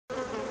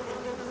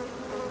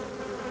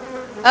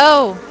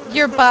Oh,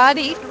 your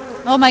body.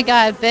 Oh my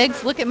god,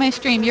 Biggs, look at my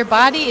stream. Your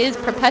body is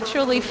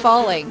perpetually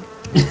falling.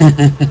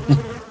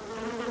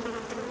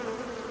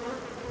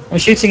 I'm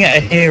shooting at a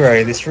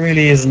hero. This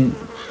really isn't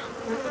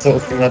the sort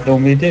of thing I'd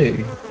normally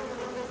do.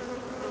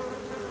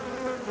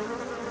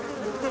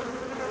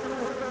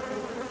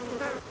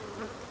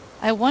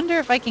 I wonder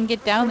if I can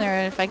get down there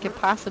and if I could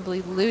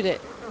possibly loot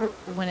it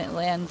when it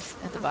lands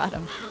at the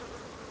bottom.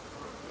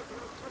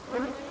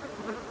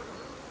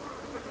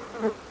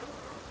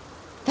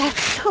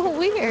 That's so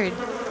weird.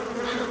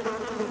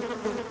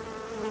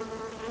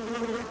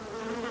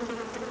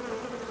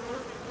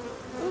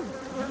 Ooh,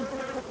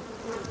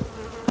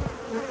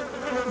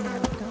 no,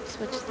 don't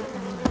switch the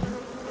M9.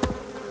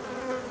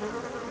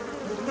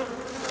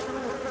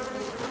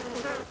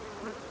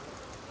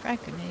 Frag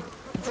grenade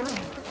as well.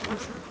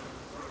 Awesome.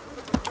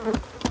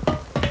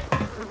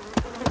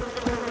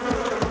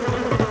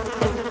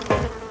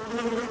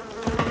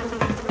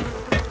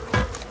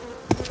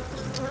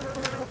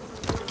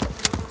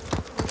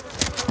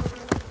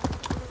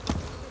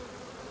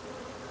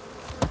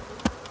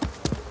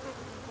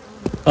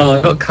 Oh,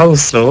 I got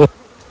coleslaw.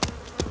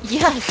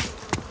 Yes!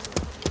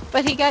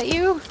 But he got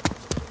you?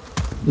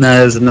 No,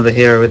 there's another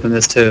hero with them.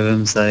 There's two of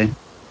them, so...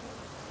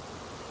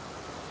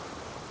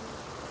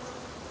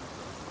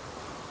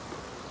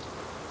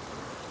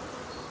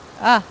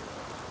 Ah.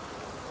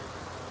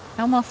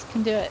 I almost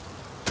can do it.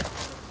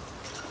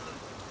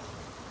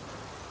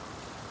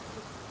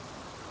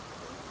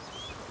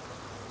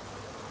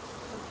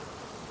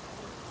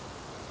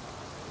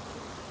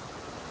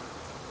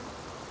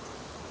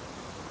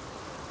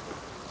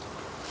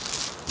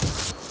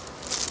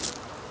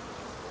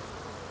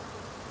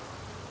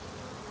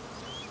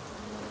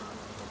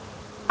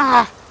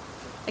 Ah!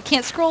 I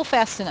can't scroll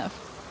fast enough.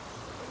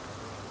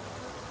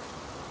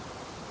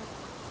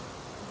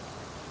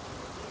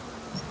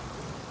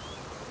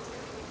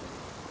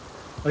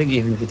 I think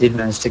even if you did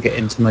manage to get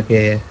into my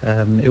gear,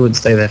 it wouldn't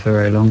stay there for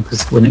very long,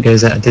 because when it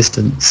goes out of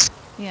distance...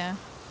 Yeah.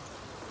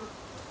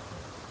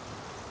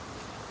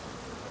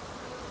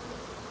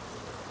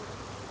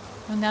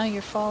 Well, now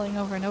you're falling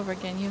over and over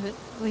again. You at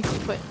least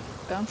quit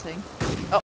bouncing. Oh.